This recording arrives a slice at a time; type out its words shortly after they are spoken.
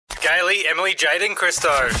Gailey, Emily, Jade and Christo.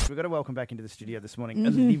 We've got to welcome back into the studio this morning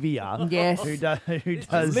Olivia. Yes. Who does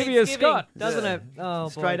Olivia Scott, doesn't it? Oh,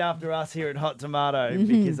 straight boy. after us here at Hot Tomato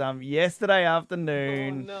because yesterday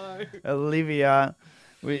afternoon, Olivia,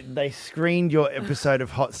 they screened your episode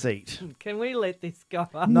of Hot Seat. Can we let this go?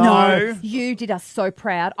 No. You did us so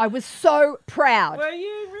proud. I was so proud. Were you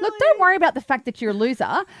really? Look, don't worry about the fact that you're a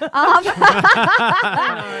loser. See,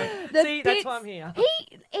 that's why I'm here.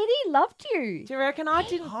 Eddie loved you. Do you reckon I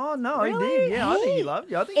didn't? Oh, no, he Really? did. Yeah, I think he loved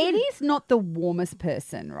you. I think he- Eddie's not the warmest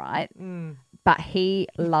person, right? But he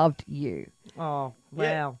loved you. Oh,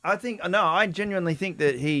 Yeah, wow. I think, no, I genuinely think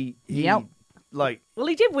that he Yep. like, Well,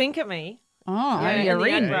 he did wink at me. Oh, Yeah, you're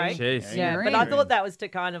in in. the ad break. Jeez. Yeah, You're but in. I thought that was to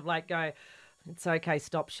kind of like go, it's okay,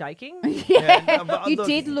 stop shaking. Yeah, no, but I you thought-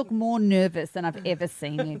 did look more nervous than I've ever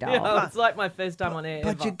seen you, doll. Yeah, it's like my first time on air. but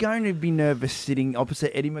ever. you're going to be nervous sitting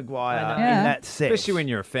opposite Eddie Maguire I know. in Yeah. that set. Especially when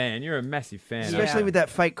you're a fan. You're a massive fan. Especially Yeah. with that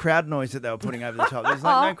fake crowd noise that they were putting over the top. There's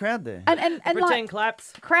like no crowd there. And Pretend like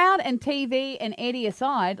claps. crowd and TV and Eddie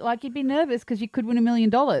aside, like you'd be nervous because you could win $1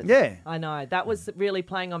 million. Yeah. I know. That was really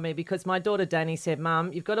playing on me because my daughter Danny said,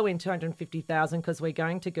 Mum, you've got to win 250,000 because we're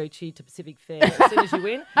going to Gucci to Pacific Fair as soon as you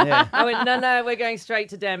win. Yeah. I went, no, we're going straight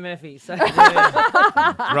to Dan Murphy. So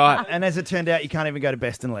Right. And as it turned out, you can't even go to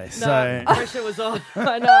Best and Less. no, So pressure was on.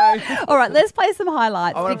 I know. All right, let's play some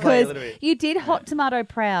highlights I wanna play a because little bit. you did Hot Tomato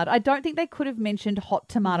proud. I don't think they could have mentioned Hot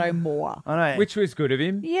Tomato more. I know. Which was good of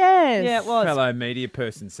him. Yes. Yeah, it was. Fellow media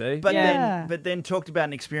person, see? But Yeah. then talked about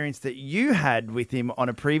an experience that you had with him on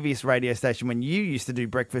a previous radio station when you used to do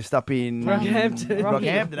breakfast up in Rockhampton.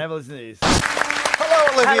 Rockhampton. Have a listen to this.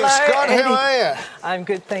 Hello, Olivia Hello, Scott. Eddie. How are you? I'm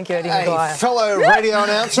good, thank you, Eddie A Maguire. fellow radio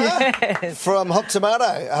announcer from Hot Tomato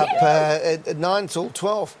up at 9 till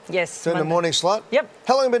 12. Yes, Doing the Monday. morning slot. Yep.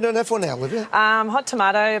 How long have you been doing that for now, Olivia? Hot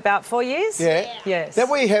Tomato, about 4 years. Yeah. Yes.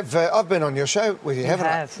 Now we have. I've been on your show with you, haven't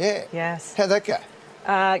have. I? Yeah. Yes. How'd that go?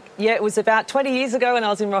 Yeah, it was about 20 years ago when I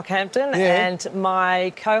was in Rockhampton, Yeah. and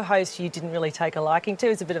my co-host you didn't really take a liking to. He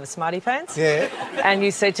was a bit of a smarty pants. Yeah. And you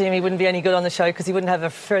said to him he wouldn't be any good on the show because he wouldn't have a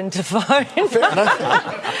friend to phone. Fair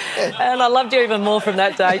enough. And I loved you even more from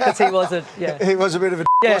that day because he wasn't. Yeah. He was a bit of a.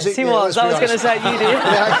 Yes, was he Yeah, was. let's I be was going to honest. say you did.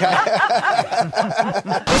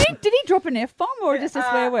 Yeah, okay. Did he drop an F-bomb or just a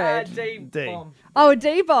swear word? D-bomb. Oh, a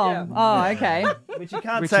D-bomb. Yeah. Oh, okay. Which you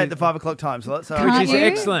can't Which say is- at the 5 o'clock time slot. So Can't Which is you?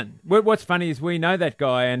 excellent. What's funny is we know that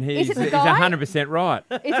guy and Is he's it the guy? 100% right.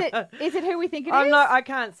 Is it who we think it is? I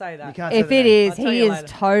can't say that. you can't say If the it name. is, I'll tell he you is later.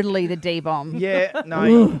 totally the D-bomb. Yeah.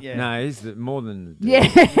 No. Yeah. No, he's more than... Yeah.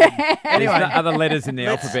 Anyway. There's other letters in the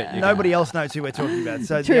alphabet. Nobody else knows who we're talking about.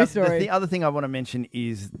 So True story. the other thing I want to mention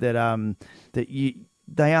is that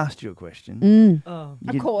they asked you a question. Oh.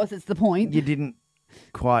 Of course, it's the point. You didn't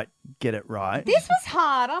quite get it right. This was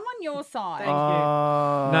hard. I'm on your side. Thank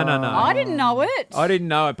No. I didn't know it. I didn't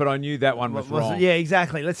know it, but I knew that one was wrong. Yeah,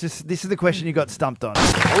 exactly. This is the question you got stumped on.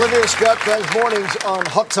 Olivia Scott, those mornings on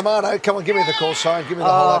Hot Tomato. Come on, give me the call sign. Give me the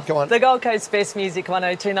highlight. Come on. The Gold Coast Best Music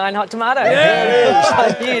 1029 Hot Tomato. Yeah,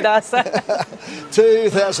 I knew that.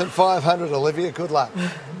 2,500, Olivia. Good luck.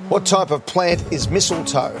 What type of plant is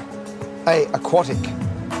mistletoe? A, aquatic.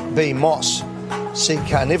 B, moss. C,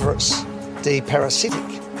 carnivorous. D, parasitic.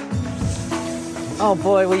 Oh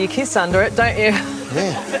boy, well you kiss under it, don't you?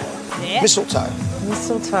 Yeah. Mistletoe.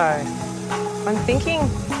 Mistletoe. I'm thinking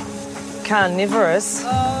carnivorous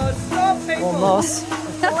or moss.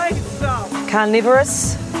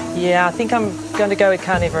 Carnivorous? Yeah, I think I'm going to go with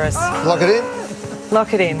carnivorous. Lock it in.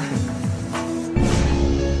 Lock it in.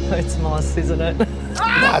 It's moss, isn't it? No,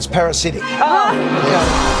 it's parasitic.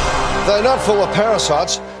 They're not full of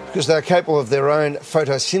parasites because they're capable of their own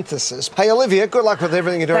photosynthesis. Hey, Olivia, good luck with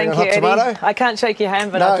everything you're doing Thank on you, Hot Eddie. Tomato. I can't shake your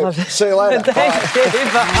hand, but No, I'd love to. see you later. Thank Bye. you. Bye.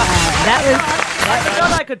 That I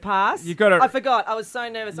forgot I could pass. You got it- I forgot. I was so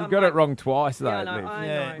nervous. You I'm got like, it wrong twice, though, Yeah, I know, Liv, I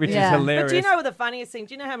Yeah. know. which Yeah. is hilarious. But do you know what the funniest thing?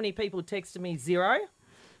 Do you know how many people texted me 0?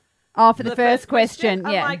 Oh, for the first question,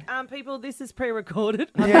 I'm yeah. like, people, this is pre-recorded.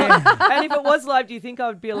 Yeah. And if it was live, do you think I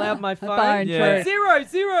would be allowed my phone? phone, Yeah. true.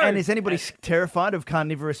 0. And is anybody terrified of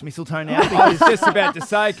carnivorous mistletoe now? I was just about to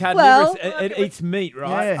say, carnivorous, Well- it eats meat,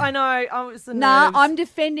 right? Yeah. I know. I was the Nah, nerves. I'm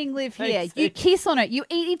defending Liv here. Thanks, You Vic. kiss on it. You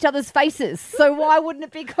eat each other's faces. So why wouldn't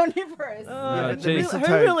it be carnivorous? Yeah, the geez. Who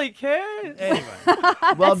mistletoe- really cares? Anyway, well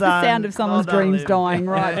That's done. the sound of someone's Well done, dreams Liv. dying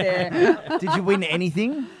right there. Did you win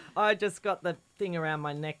anything? I just got the thing around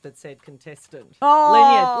my neck that said contestant.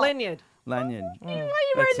 Oh. Lanyard. Lanyard. Why are you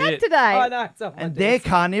That's wearing that it. today? I know. It's on my And they're desk.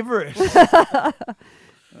 carnivorous.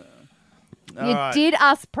 You All right. did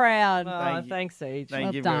us proud. Oh, Thank you. thanks, Siege. Thank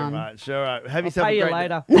Well you done. very much. All right. Have I'll yourself pay a you great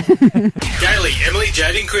later. Gailey, Emily,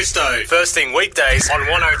 Jade and Christo. First thing weekdays on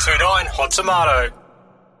 1029 Hot Tomato.